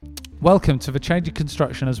Welcome to the Changing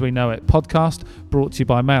Construction as We Know It podcast, brought to you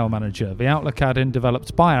by Mail Manager, the Outlook add-in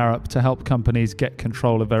developed by Arup to help companies get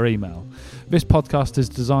control of their email. This podcast is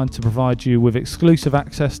designed to provide you with exclusive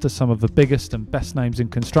access to some of the biggest and best names in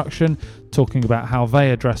construction, talking about how they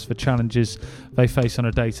address the challenges they face on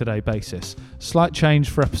a day-to-day basis. Slight change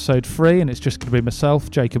for episode 3, and it's just going to be myself,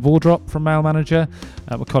 Jacob Wardrop from Mail Manager.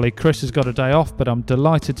 My colleague Chris has got a day off, but I'm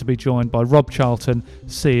delighted to be joined by Rob Charlton,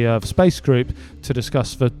 CEO of Space Group, to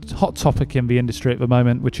discuss the hot topic in the industry at the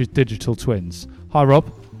moment, which is digital twins. Hi, Rob.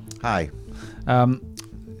 Hi.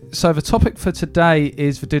 So the topic for today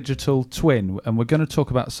is the digital twin, and we're going to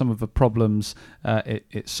talk about some of the problems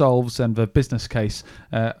it solves and the business case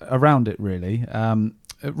around it, really.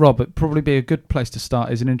 Rob, it'd probably be a good place to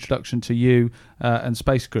start is an introduction to you and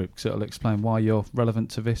Space Group, because it'll explain why you're relevant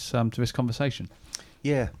to this conversation.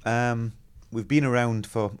 Yeah, we've been around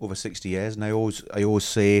for over 60 years, and I always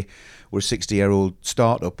say we're a 60-year-old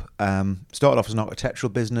startup. Started off as an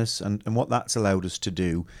architectural business, and what that's allowed us to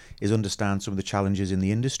do is understand some of the challenges in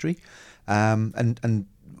the industry. And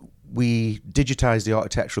we digitised the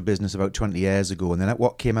architectural business about 20 years ago, and then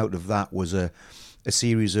what came out of that was a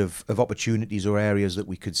series of opportunities or areas that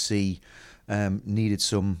we could see needed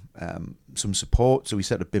some support. So we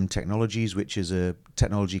set up BIM Technologies, which is a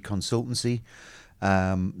technology consultancy,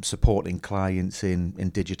 supporting clients in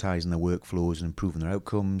digitising their workflows and improving their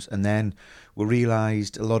outcomes. And then we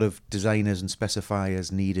realised a lot of designers and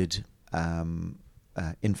specifiers needed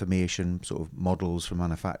information, sort of models from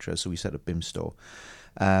manufacturers, so we set up BIM Store.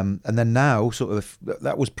 And then now, sort of,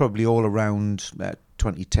 that was probably all around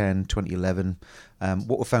 2010, 2011.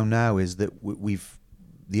 What we found now is that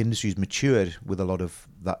the industry's matured with a lot of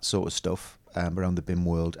that sort of stuff around the BIM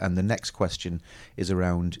world, and the next question is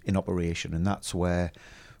around in operation, and that's where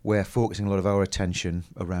we're focusing a lot of our attention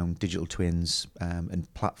around digital twins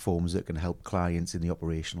and platforms that can help clients in the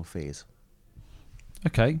operational phase.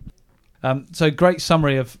 Okay. So great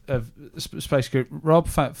summary of Space Group. Rob,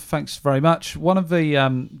 thanks very much. One of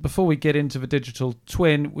the, before we get into the digital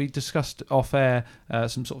twin, we discussed off air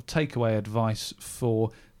some sort of takeaway advice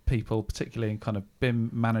for people, particularly in kind of BIM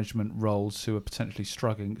management roles, who are potentially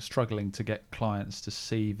struggling to get clients to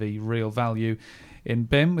see the real value in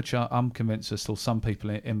BIM, which I'm convinced there's still some people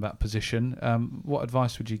in that position. What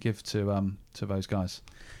advice would you give to those guys?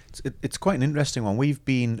 It's quite an interesting one. We've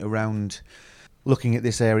been around looking at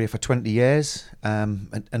this area for 20 years,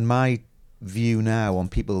 and my view now on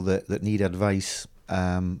people that need advice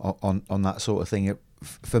on that sort of thing,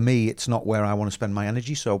 for me, it's not where I want to spend my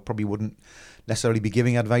energy, so I probably wouldn't necessarily be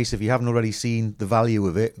giving advice if you haven't already seen the value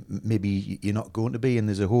of it. Maybe you're not going to be, and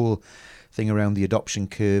there's a whole thing around the adoption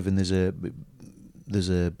curve, and there's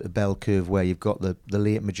a bell curve where you've got the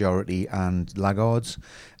late majority and laggards.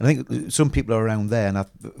 And I think some people are around there, and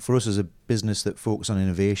for us as a business that focus on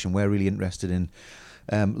innovation, we're really interested in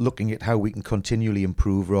looking at how we can continually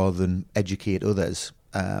improve rather than educate others.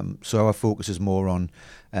 So our focus is more on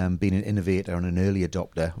being an innovator and an early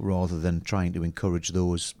adopter rather than trying to encourage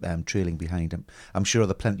those trailing behind them. I'm sure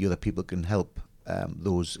there are plenty of other people can help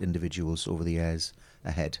those individuals over the years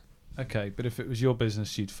ahead. Okay, but if it was your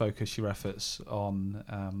business, you'd focus your efforts on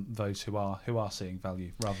those who are seeing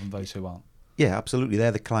value rather than those who aren't. Yeah, absolutely.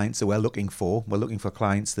 They're the clients that we're looking for. We're looking for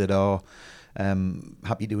clients that are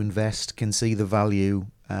happy to invest, can see the value.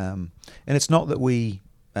 And it's not that we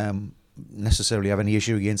necessarily have any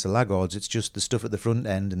issue against the laggards. It's just the stuff at the front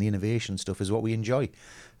end and the innovation stuff is what we enjoy.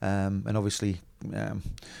 And obviously,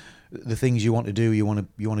 the things you want to do, you want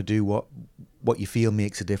to do what you feel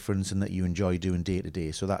makes a difference and that you enjoy doing day to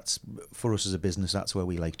day. So that's, for us as a business, that's where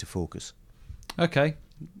we like to focus. Okay,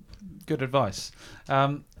 good advice.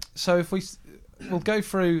 So if we'll go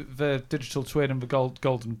through the digital twin and the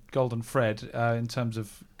golden thread in terms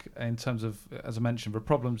of, as I mentioned, the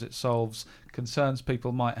problems it solves, concerns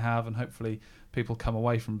people might have, and hopefully people come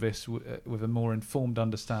away from this with a more informed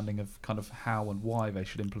understanding of kind of how and why they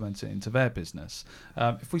should implement it into their business.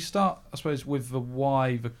 If we start, I suppose, with the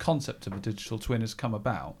why the concept of a digital twin has come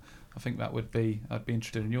about, I think I'd be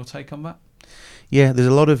interested in your take on that. Yeah, there's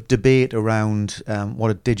a lot of debate around what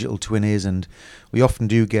a digital twin is, and we often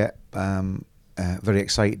do get very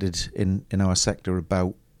excited in our sector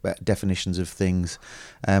about definitions of things,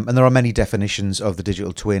 and there are many definitions of the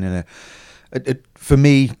digital twin. And for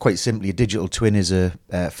me, quite simply, a digital twin is a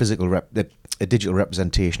digital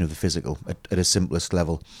representation of the physical at a simplest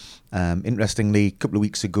level. Interestingly, a couple of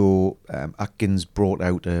weeks ago, Atkins brought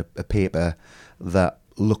out a paper that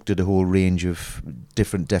looked at a whole range of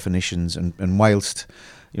different definitions, and whilst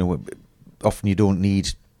often you don't need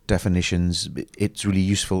definitions, it's really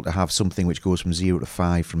useful to have something which goes from 0 to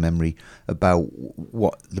 5 from memory about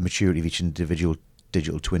what the maturity of each individual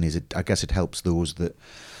digital twin is. I guess it helps those that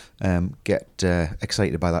get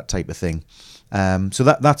excited by that type of thing. So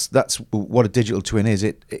that's what a digital twin is.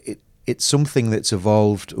 It's something that's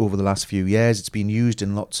evolved over the last few years. It's been used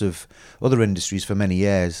in lots of other industries for many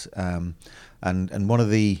years. And one of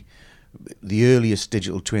the earliest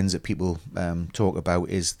digital twins that people talk about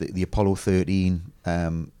is the Apollo 13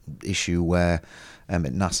 issue, where at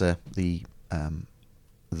NASA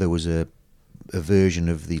there was a version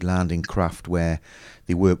of the landing craft where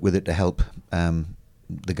they worked with it to help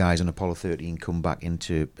the guys on Apollo 13 come back down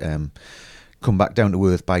to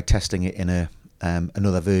Earth by testing it in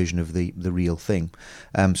another version of the real thing.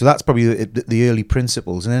 So that's probably the early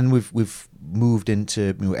principles, and then we've moved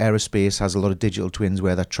into aerospace has a lot of digital twins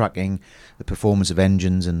where they're tracking the performance of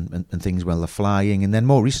engines and things while they're flying, and then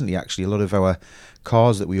more recently actually a lot of our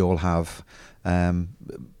cars that we all have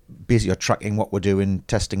basically are tracking what we're doing,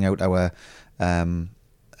 testing out our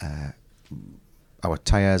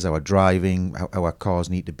tyres, our driving, how our cars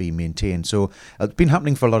need to be maintained. So it's been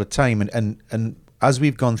happening for a lot of time, and as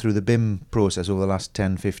we've gone through the BIM process over the last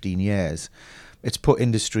 10, 15 years, it's put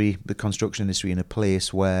the construction industry in a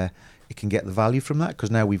place where it can get the value from that,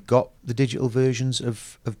 because now we've got the digital versions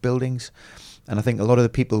of buildings. And I think a lot of the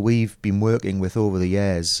people we've been working with over the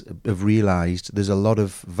years have realised there's a lot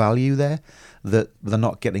of value there that they're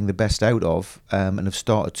not getting the best out of, and have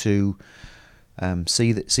started to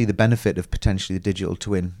see the benefit of potentially the digital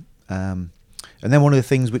twin. And then one of the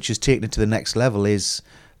things which has taken it to the next level is,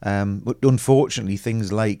 unfortunately,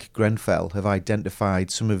 things like Grenfell have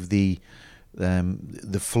identified some of the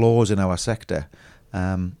flaws in our sector,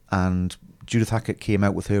 and Judith Hackett came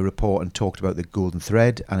out with her report and talked about the golden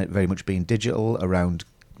thread and it very much being digital around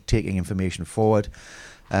taking information forward,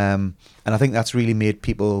 and I think that's really made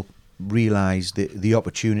people realise the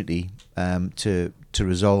opportunity to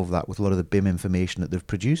resolve that with a lot of the BIM information that they've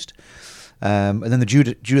produced. And then the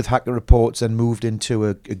Judith Hackett reports then moved into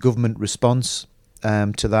a government response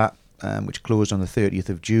to that, which closed on the 30th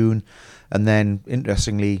of June. And then,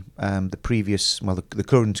 interestingly, the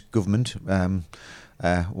current government,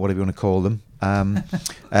 whatever you want to call them,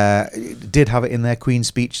 did have it in their Queen's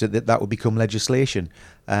speech that would become legislation.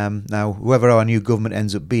 Now, whoever our new government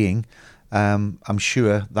ends up being, I'm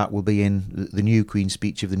sure that will be in the new Queen's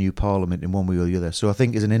speech of the new Parliament in one way or the other. So I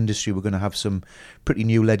think as an industry we're going to have some pretty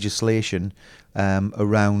new legislation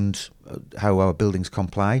around how our buildings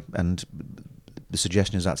comply, and the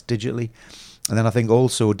suggestion is that's digitally. And then I think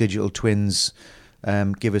also digital twins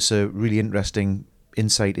give us a really interesting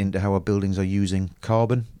insight into how our buildings are using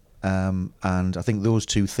carbon, and I think those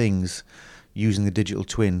two things, using the digital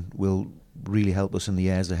twin, will really help us in the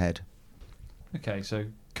years ahead. Okay, so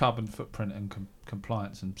carbon footprint and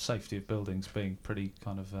compliance and safety of buildings being pretty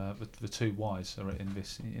kind of the two Y's are in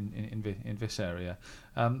this area.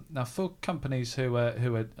 Now, for companies who are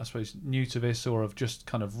I suppose new to this, or have just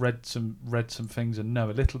kind of read some things and know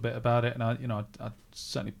a little bit about it, and I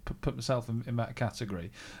certainly put myself in that category.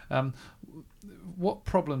 What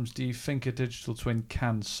problems do you think a digital twin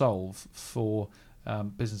can solve for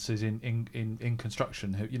businesses in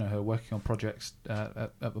construction who are working on projects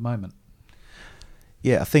at the moment?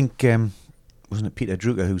 Yeah, I think wasn't it Peter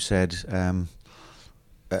Drucker who said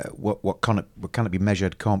what cannot be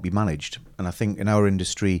measured can't be managed, and I think in our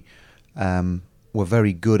industry we're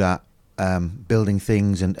very good at building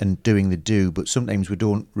things and doing the do, but sometimes we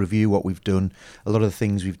don't review what we've done. A lot of the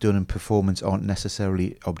things we've done in performance aren't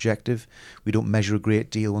necessarily objective. We don't measure a great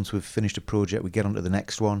deal. Once we've finished a project, we get on to the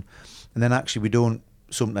next one, and then actually we don't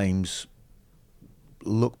sometimes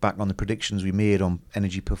look back on the predictions we made on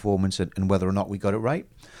energy performance and whether or not we got it right.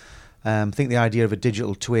 I think the idea of a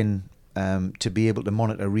digital twin to be able to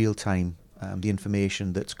monitor real time the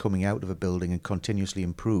information that's coming out of a building and continuously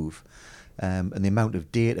improve, and the amount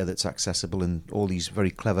of data that's accessible, and all these very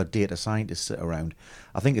clever data scientists sit around,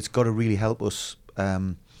 I think it's got to really help us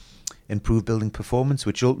improve building performance,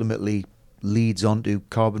 which ultimately leads on to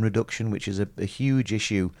carbon reduction, which is a huge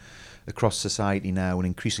issue across society now, and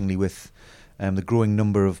increasingly with the growing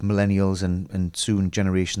number of millennials and soon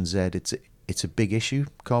Generation Z, it's a big issue,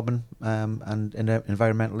 carbon and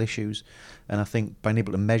environmental issues. And I think by being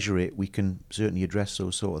able to measure it, we can certainly address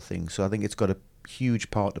those sort of things. So I think it's got a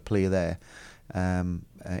huge part to play there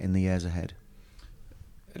in the years ahead.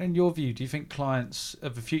 And in your view, do you think clients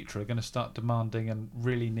of the future are going to start demanding and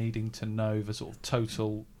really needing to know the sort of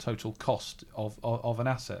total cost of an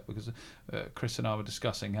asset? Because Chris and I were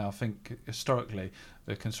discussing how I think historically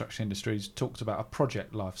the construction industry's talked about a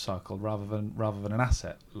project life cycle rather than an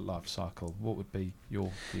asset life cycle. What would be your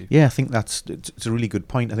view? Yeah, I think it's a really good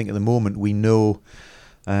point. I think at the moment we know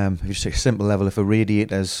If you just take a simple level, if a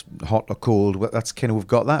radiator's hot or cold, well, that's kind of, we've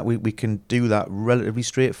got that. We can do that relatively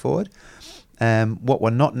straightforward. What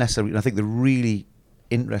we're not necessarily, and I think the really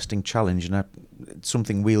interesting challenge, and it's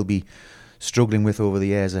something we'll be struggling with over the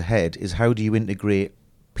years ahead, is how do you integrate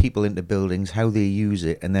people into buildings, how they use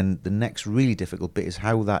it, and then the next really difficult bit is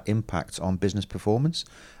how that impacts on business performance.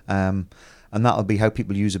 And that'll be how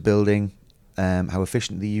people use a building, how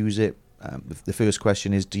efficient they use it. The first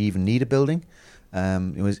question is, do you even need a building?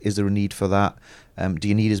 Is there a need for that? Do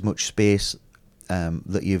you need as much space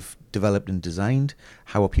that you've developed and designed?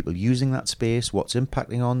 How are people using that space? What's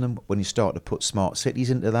impacting on them? When you start to put smart cities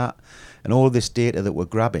into that, and all this data that we're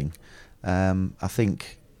grabbing, I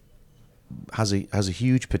think has a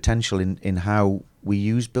huge potential in how we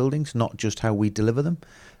use buildings, not just how we deliver them.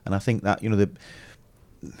 And I think that,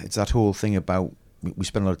 it's that whole thing about, we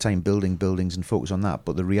spend a lot of time building buildings and focus on that,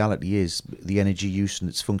 but the reality is the energy use and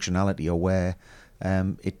its functionality are where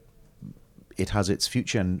it has its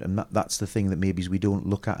future, and that's the thing that maybe we don't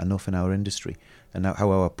look at enough in our industry, and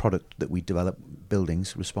how our product that we develop,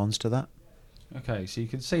 buildings, responds to that. Okay, so you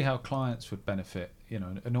can see how clients would benefit,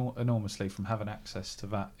 enormously from having access to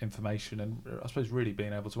that information, and I suppose really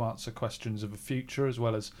being able to answer questions of the future as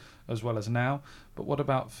well as now. But what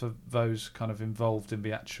about for those kind of involved in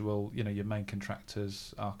the actual, your main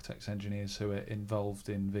contractors, architects, engineers who are involved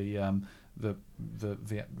in the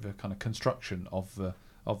kind of construction of the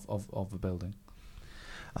building?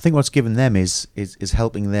 I think what's given them is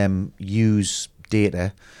helping them use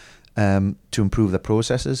data to improve their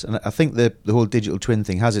processes. And I think the whole digital twin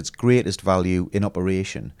thing has its greatest value in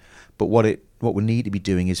operation, but what we need to be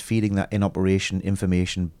doing is feeding that in operation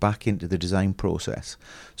information back into the design process,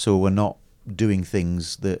 so we're not doing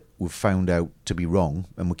things that we've found out to be wrong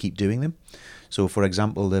and we keep doing them. So for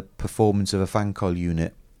example, the performance of a fan coil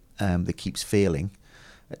unit that keeps failing,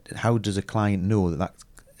 how does a client know that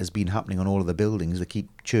has been happening on all of the buildings? They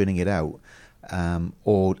keep churning it out.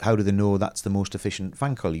 Or how do they know that's the most efficient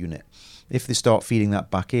fan coil unit? If they start feeding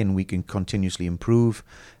that back in, we can continuously improve.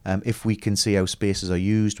 If we can see how spaces are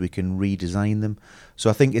used, we can redesign them.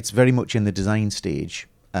 So I think it's very much in the design stage,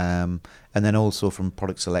 and then also from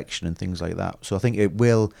product selection and things like that. So I think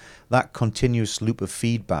that continuous loop of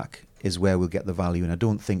feedback is where we'll get the value, and I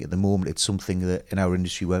don't think at the moment it's something that in our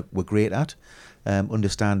industry we're great at,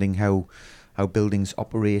 understanding how buildings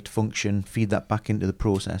operate, function, feed that back into the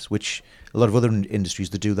process, which a lot of other industries,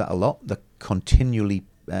 they do that a lot. They're continually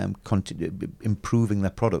improving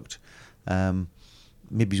their product.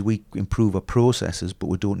 Maybe we improve our processes, but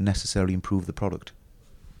we don't necessarily improve the product.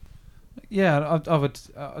 Yeah, I would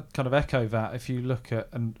kind of echo that. If you look at,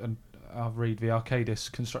 and I'll read the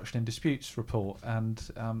Arcadis Construction in Disputes report, and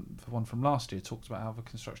the one from last year talks about how the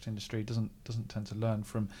construction industry doesn't tend to learn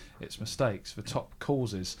from its mistakes. The top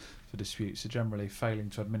causes for disputes are generally failing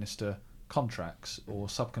to administer contracts, or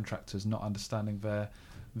subcontractors not understanding their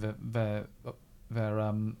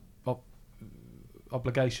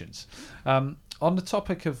obligations. On the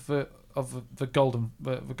topic of the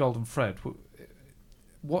golden thread,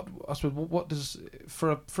 what does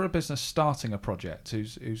for a business starting a project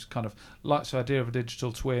who's kind of likes the idea of a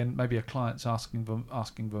digital twin, maybe a client's asking them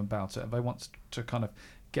about it, and they want to kind of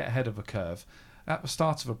get ahead of the curve at the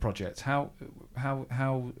start of a project? How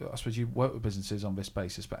I suppose you work with businesses on this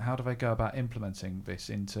basis, but how do they go about implementing this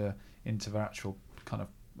into their actual kind of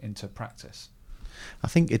into practice? I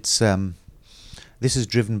think it's this is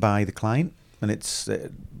driven by the client, and it's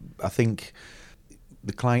I think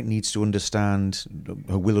the client needs to understand,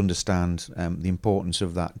 or will understand, the importance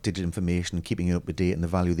of that digital information, keeping it up to date, and the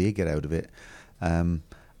value they get out of it.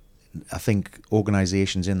 I think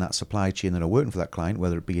organisations in that supply chain that are working for that client,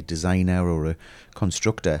 whether it be a designer or a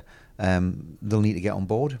constructor, they'll need to get on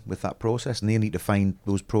board with that process, and they need to find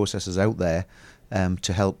those processes out there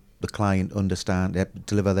to help the client understand,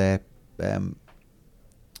 deliver their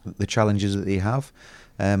the challenges that they have,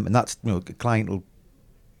 and that's, the client will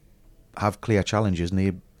have clear challenges, and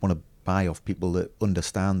they want to buy off people that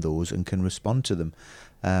understand those and can respond to them.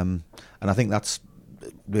 And I think that's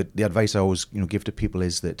the advice I always give to people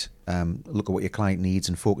is that look at what your client needs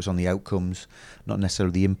and focus on the outcomes, not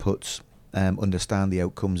necessarily the inputs. Understand the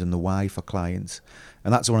outcomes and the why for clients,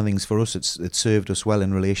 and that's one of the things for us. It's served us well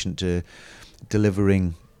in relation to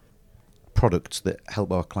delivering products that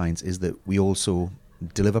help our clients, is that we also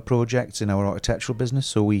deliver projects in our architectural business.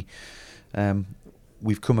 So we've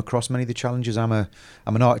come across many of the challenges. I'm an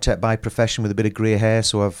architect by profession with a bit of grey hair,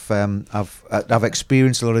 so I've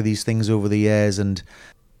experienced a lot of these things over the years, and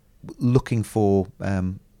looking for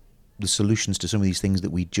the solutions to some of these things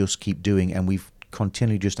that we just keep doing, and we've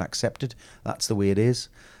continually just accepted that's the way it is.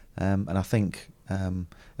 And I think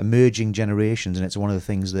emerging generations, and it's one of the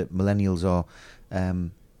things that millennials are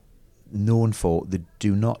known for. They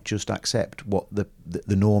do not just accept what the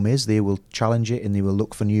norm is. They will challenge it, and they will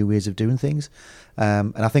look for new ways of doing things.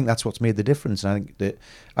 And I think that's what's made the difference. And I think that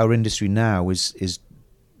our industry now is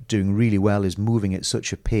doing really well, is moving at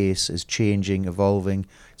such a pace, is changing, evolving.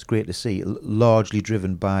 It's great to see, largely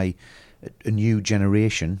driven by a new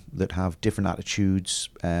generation that have different attitudes,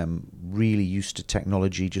 really used to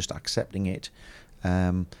technology, just accepting it,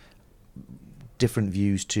 different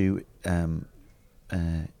views to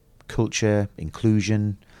culture,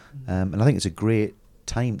 inclusion, and I think it's a great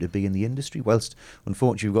time to be in the industry. Whilst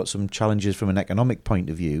unfortunately we've got some challenges from an economic point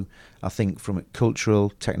of view, I think from a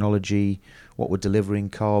cultural, technology, what we're delivering,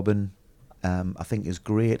 carbon, I think is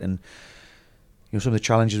great. And some of the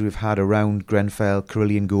challenges we've had around Grenfell,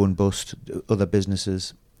 Carillion going bust, other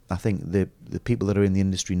businesses, I think the people that are in the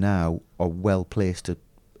industry now are well placed to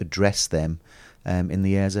address them in the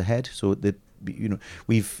years ahead. So the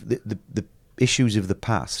issues of the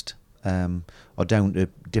past are down to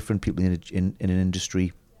different people in an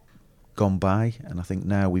industry gone by, and I think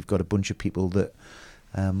now we've got a bunch of people that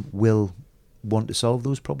will want to solve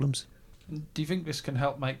those problems. Do you think this can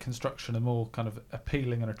help make construction a more kind of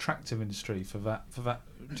appealing and attractive industry for that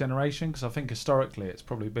generation? Because I think historically it's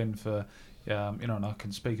probably been for and I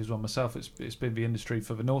can speak as one myself. It's been the industry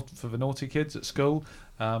for the naughty kids at school.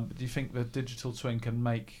 Do you think the digital twin can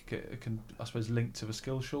I suppose link to the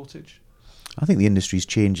skill shortage? I think the industry is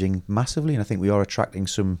changing massively, and I think we are attracting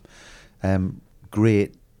some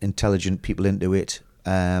great, intelligent people into it,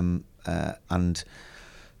 and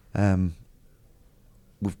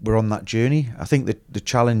we're on that journey. I think that the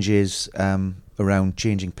challenge is around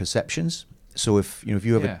changing perceptions. So if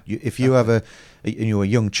you have a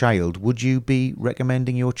young child, would you be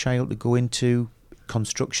recommending your child to go into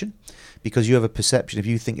construction? Because you have a perception. If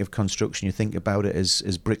you think of construction, you think about it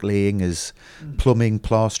as bricklaying, as plumbing,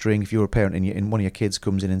 plastering. If you're a parent and one of your kids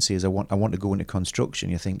comes in and says, I want to go into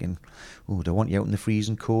construction, you're thinking, oh, do I want you out in the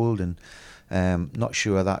freezing cold? And not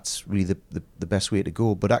sure that's really the best way to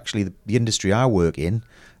go. But actually, the industry I work in,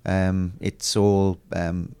 it's all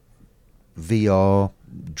VR,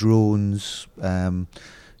 drones,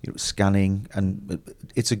 scanning, and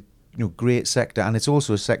it's a great sector, and it's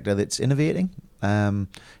also a sector that's innovating.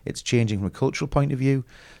 It's changing from a cultural point of view.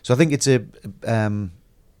 So I think it's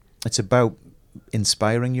about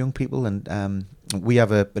inspiring young people, and we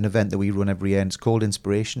have an event that we run every year, and it's called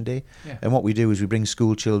Inspiration Day. Yeah. And what we do is we bring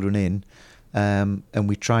school children in, and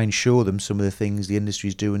we try and show them some of the things the industry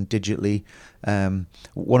is doing digitally.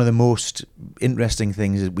 One of the most interesting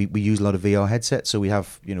things is we use a lot of VR headsets. So we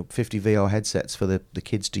have 50 VR headsets for the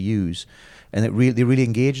kids to use, and they really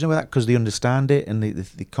engage with that because they understand it, and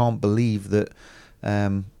they can't believe that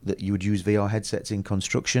you would use VR headsets in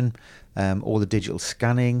construction, or the digital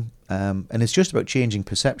scanning, and it's just about changing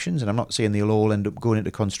perceptions. And I'm not saying they'll all end up going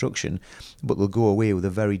into construction, but they'll go away with a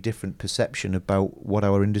very different perception about what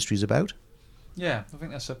our industry is about. Yeah, I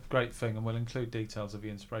think that's a great thing, and we'll include details of the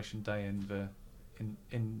Inspiration Day in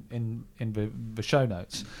the show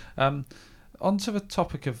notes. Onto the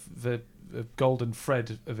topic of the golden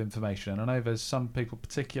thread of information, and I know there's some people,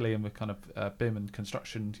 particularly in the kind of BIM and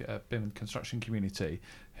construction community,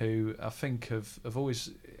 who I think have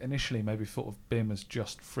always initially maybe thought of BIM as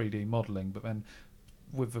just 3D modelling, but then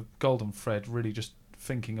with the golden thread, really just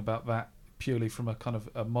thinking about that purely from a kind of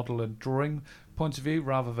a model and drawing point of view,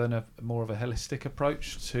 rather than a more of a holistic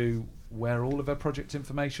approach to where all of our project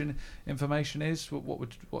information is.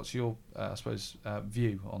 What's your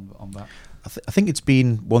view on that? I think it's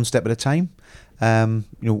been one step at a time.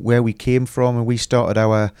 Where we came from, and we started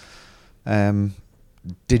our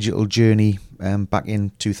digital journey back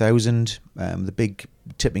in 2000. The big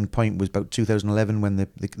tipping point was about 2011 when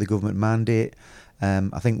the government mandate.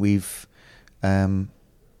 I think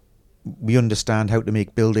we understand how to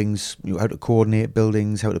make buildings, how to coordinate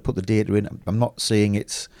buildings, how to put the data in. I'm not saying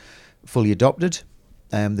it's fully adopted.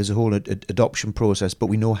 There's a whole adoption process, but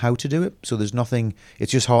we know how to do it. So there's nothing.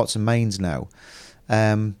 It's just hearts and minds now.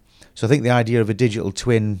 So I think the idea of a digital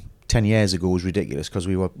twin 10 years ago was ridiculous because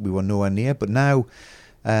we were nowhere near. But now,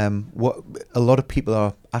 what a lot of people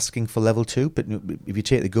are asking for level 2. But if you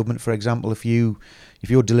take the government, for example, if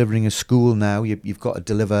you're delivering a school now, you've got to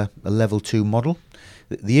deliver a level 2 model.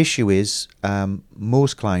 The issue is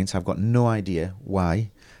most clients have got no idea why,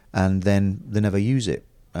 and then they never use it.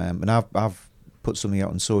 And I've put something out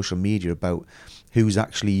on social media about who's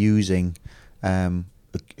actually using a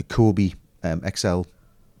Kobe Excel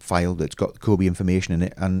file that's got Kobe information in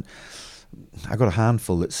it, and I got a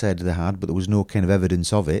handful that said they had, but there was no kind of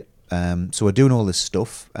evidence of it. So we're doing all this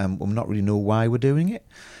stuff, we're not really know why we're doing it.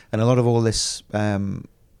 And a lot of all this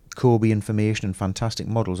Kobe information and fantastic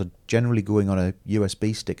models are generally going on a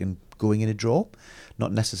USB stick and going in a drawer,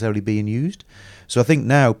 not necessarily being used. So I think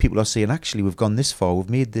now people are saying, actually, we've gone this far, we've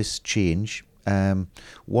made this change.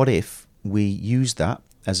 What if we use that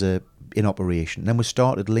as in operation? Then we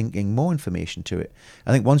started linking more information to it.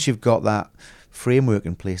 I think once you've got that framework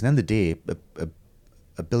in place, and then the day,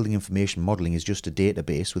 a building information modelling is just a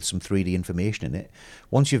database with some 3D information in it.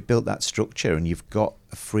 Once you've built that structure and you've got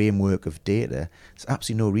a framework of data, there's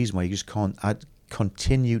absolutely no reason why you just can't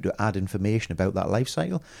continue to add information about that life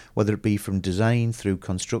cycle, whether it be from design through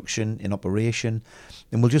construction, in operation,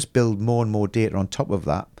 and we'll just build more and more data on top of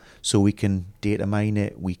that so we can data mine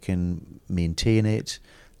it, we can maintain it.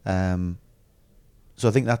 So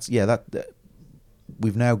I think that's, that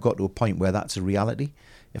we've now got to a point where that's a reality.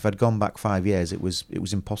 If I'd gone back 5 years, it was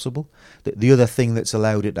impossible. The other thing that's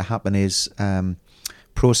allowed it to happen is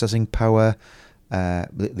processing power,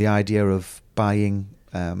 the idea of buying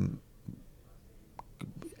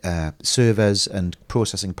servers and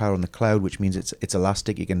processing power on the cloud, which means it's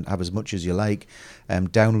elastic. You can have as much as you like.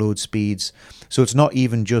 Download speeds. So it's not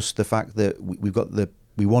even just the fact that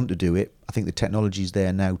we want to do it. I think the technology's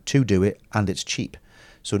there now to do it, and it's cheap.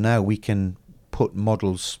 So now we can put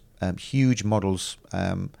models, huge models,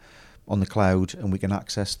 on the cloud, and we can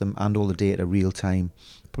access them and all the data real time.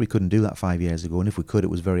 Probably couldn't do that 5 years ago, and if we could, it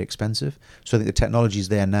was very expensive. So I think the technology is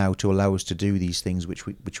there now to allow us to do these things which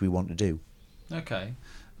we want to do. Okay,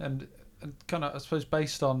 and kind of, I suppose,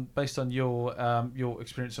 based on your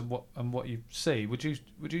experience and what you see, would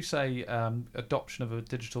you say adoption of a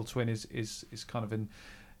digital twin is kind of an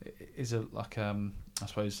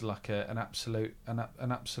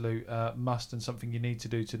absolute must and something you need to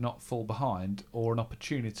do to not fall behind, or an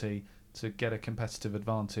opportunity to get a competitive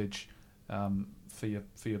advantage for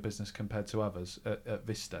your business compared to others at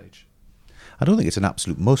this stage? I don't think it's an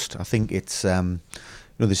absolute must. I think it's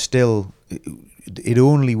there's still, it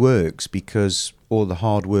only works because all the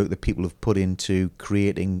hard work that people have put into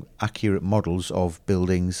creating accurate models of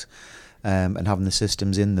buildings and having the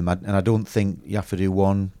systems in them. And I don't think you have to do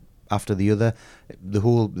one after the other.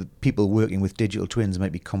 The people working with digital twins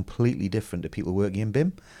might be completely different to people working in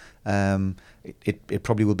BIM. It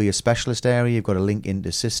probably will be a specialist area. You've got to link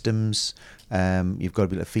into systems. You've got to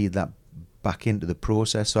be able to feed that back into the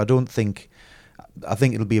process. So I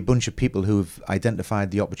think it'll be a bunch of people who have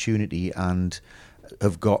identified the opportunity and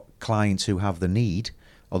have got clients who have the need,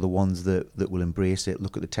 are the ones that will embrace it,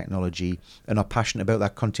 look at the technology, and are passionate about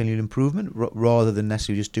that continued improvement rather than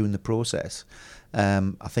necessarily just doing the process.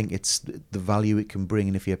 I think it's the value it can bring,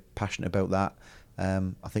 and if you're passionate about that,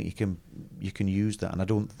 I think you can use that.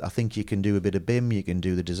 And I think you can do a bit of BIM, you can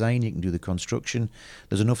do the design, you can do the construction.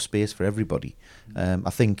 There's enough space for everybody. I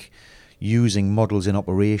think using models in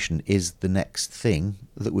operation is the next thing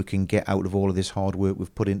that we can get out of all of this hard work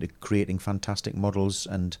we've put into creating fantastic models.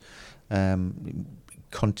 And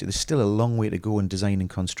there's still a long way to go in design and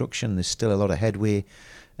construction. There's still a lot of headway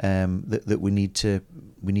that we need to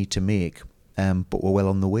make, but we're well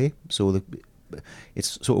on the way. So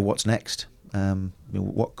it's sort of what's next.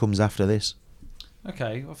 What comes after this?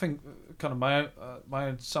 Okay, I think kind of my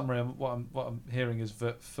own summary of what I'm hearing is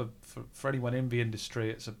that for anyone in the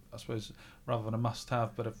industry, it's I suppose rather than a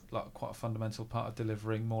must-have, but quite a fundamental part of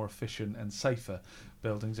delivering more efficient and safer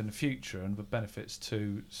buildings in the future. And the benefits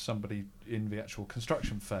to somebody in the actual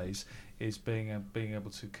construction phase is being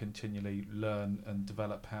able to continually learn and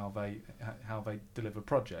develop how they deliver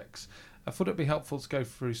projects. I thought it'd be helpful to go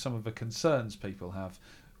through some of the concerns people have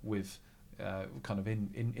with kind of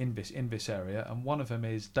in this area, and one of them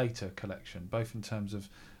is data collection, both in terms of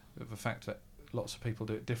the fact that lots of people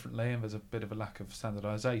do it differently and there's a bit of a lack of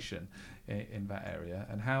standardisation in that area.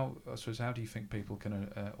 And how do you think people can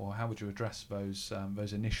or how would you address those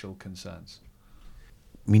initial concerns?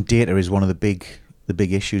 I mean, data is one of the big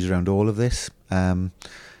issues around all of this, and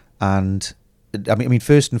I mean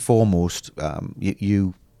first and foremost,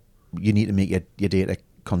 you need to make your data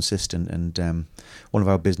consistent, and one of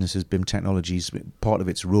our businesses, BIM Technologies, part of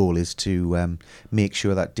its role is to make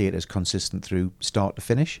sure that data is consistent through start to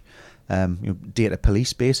finish. Data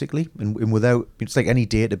police, basically, and without, it's like any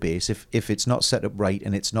database, if it's not set up right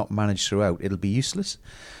and it's not managed throughout, it'll be useless.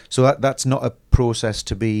 So that's not a process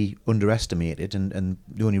to be underestimated, and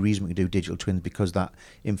the only reason we can do digital twins because that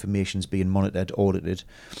information's being monitored, audited.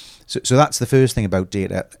 So that's the first thing about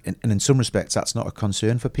data, and in some respects that's not a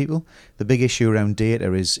concern for people. The big issue around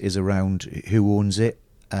data is around who owns it,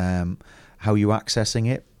 how you're accessing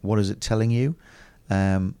it, what is it telling you,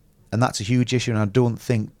 and that's a huge issue, and I don't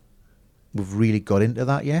think we've really got into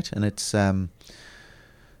that yet. And it's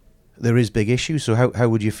there is big issues. So how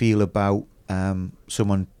would you feel about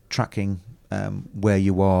someone tracking where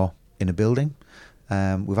you are in a building?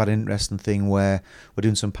 We've had an interesting thing where we're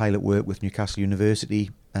doing some pilot work with Newcastle University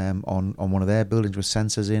on one of their buildings with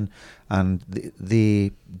sensors in, and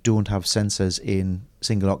they don't have sensors in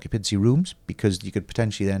single occupancy rooms, because you could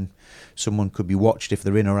potentially then, someone could be watched if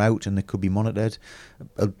they're in or out, and they could be monitored.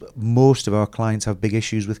 Most of our clients have big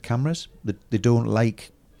issues with cameras. They don't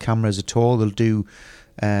like cameras at all. They'll do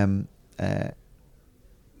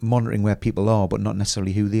monitoring where people are, but not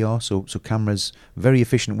necessarily who they are. So cameras, very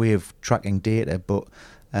efficient way of tracking data, but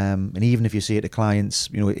and even if you say it to clients,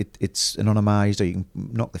 it's anonymized, or you can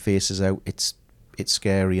knock the faces out. It's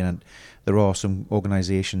scary, and there are some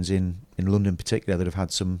organisations in London in particular that have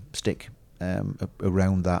had some stick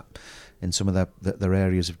around that in some of their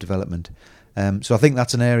areas of development. So I think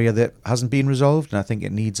that's an area that hasn't been resolved, and I think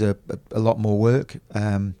it needs a lot more work.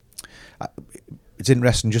 It's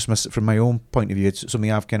interesting, just from my own point of view, it's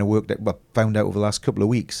something I've kind of found out over the last couple of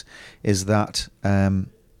weeks, is that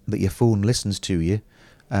that your phone listens to you.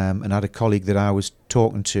 And I had a colleague that I was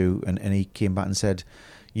talking to, and he came back and said,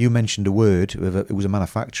 you mentioned a word, it was a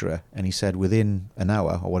manufacturer, and he said within an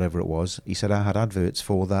hour or whatever it was, he said I had adverts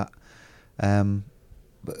for that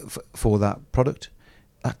product.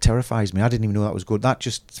 That terrifies me. I didn't even know that was good. That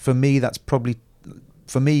just, for me, that's probably,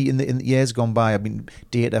 for me, in the years gone by, I mean,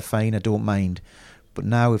 data, fine, I don't mind. But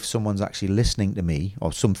now if someone's actually listening to me,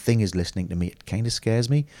 or something is listening to me, it kind of scares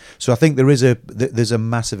me. So I think there's a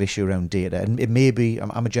massive issue around data. And it may be,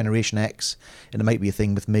 I'm a Generation X, and it might be a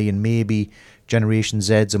thing with me, and maybe Generation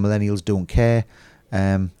Zs or Millennials don't care.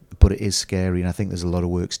 But it is scary, and I think there's a lot of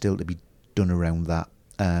work still to be done around that.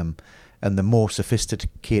 And the more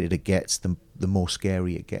sophisticated it gets, the more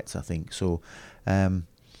scary it gets, I think. So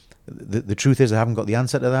the truth is I haven't got the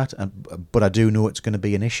answer to that, but I do know it's going to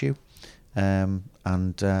be an issue.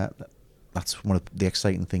 And that's one of the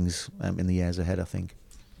exciting things in the years ahead, I think.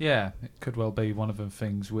 Yeah, it could well be one of the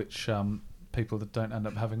things which people that don't end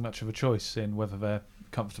up having much of a choice in whether they're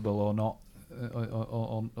comfortable or not,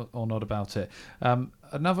 or not about it.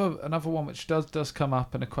 Another one which does come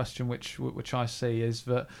up, and a question which I see is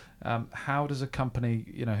that how does a company,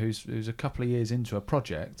 who's a couple of years into a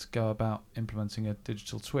project, go about implementing a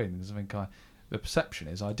digital twin? Because I think the perception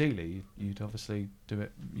is ideally you'd obviously do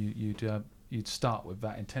it. You'd start with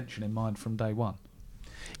that intention in mind from day one.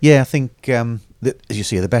 Yeah, I think as you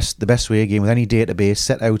say, the best way again with any database,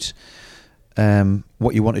 set out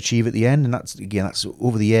what you want to achieve at the end, and that's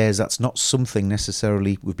over the years. That's not something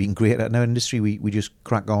necessarily we've been great at in our industry. We just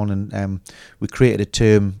crack on, and we created a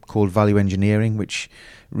term called value engineering, which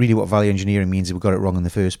really what value engineering means is we got it wrong in the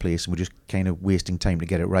first place, and we're just kind of wasting time to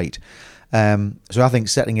get it right. So I think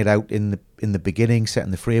setting it out in the beginning,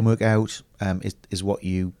 setting the framework out, is what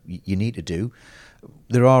you need to do.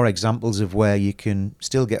 There are examples of where you can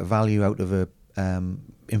still get value out of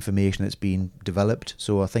information that's been developed.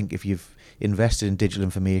 So I think if you've invested in digital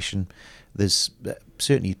information, there's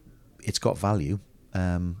certainly it's got value.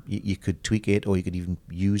 You could tweak it, or you could even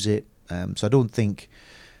use it. So I don't think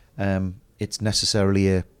it's necessarily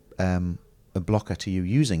a blocker to you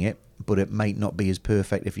using it, but it might not be as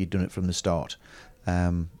perfect if you'd done it from the start.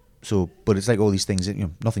 But it's like all these things,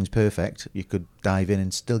 nothing's perfect. You could dive in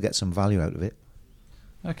and still get some value out of it.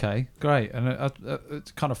 Okay, great. And a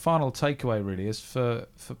kind of final takeaway really is for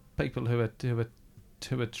people who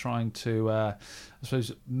are trying to, I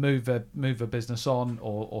suppose, move their business on,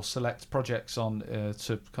 or select projects on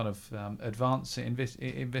to kind of advance in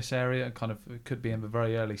this area. Kind of, it could be in the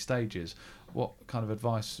very early stages. What kind of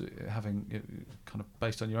advice, having kind of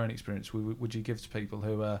based on your own experience, would you give to people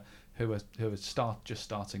who are just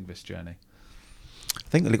starting this journey? I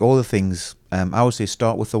think like all the things, I would say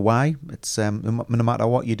start with the why. It's no matter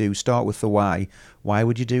what you do, start with the why. Why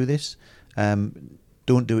would you do this?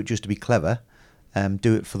 Don't do it just to be clever.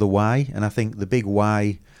 Do it for the why. And I think the big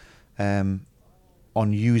why on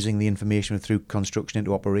using the information through construction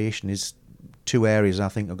into operation is two areas I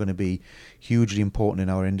think are going to be hugely important in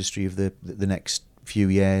our industry of the next few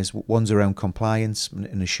years. One's around compliance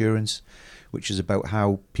and assurance, which is about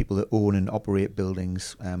how people that own and operate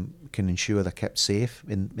buildings can ensure they're kept safe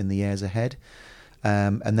in the years ahead.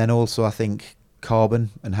 And then also I think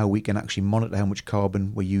carbon, and how we can actually monitor how much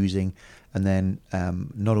carbon we're using, and then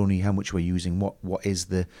not only how much we're using, what is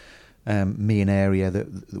the main area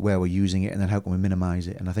where we're using it, and then how can we minimise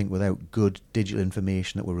it. And I think without good digital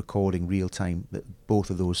information that we're recording real time, that both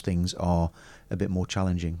of those things are a bit more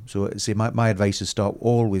challenging. So see, my advice is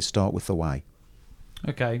always start with the why.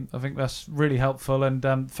 Okay, I think that's really helpful, and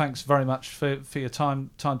thanks very much for your time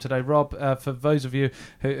today, Rob. For those of you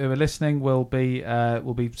who are listening, we'll be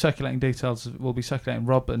circulating details. We'll be circulating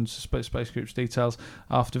Rob and Space Group's details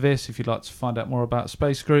after this. If you'd like to find out more about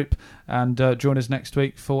Space Group, and join us next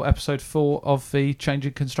week for episode 4 of the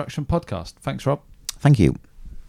Changing Construction podcast. Thanks, Rob. Thank you.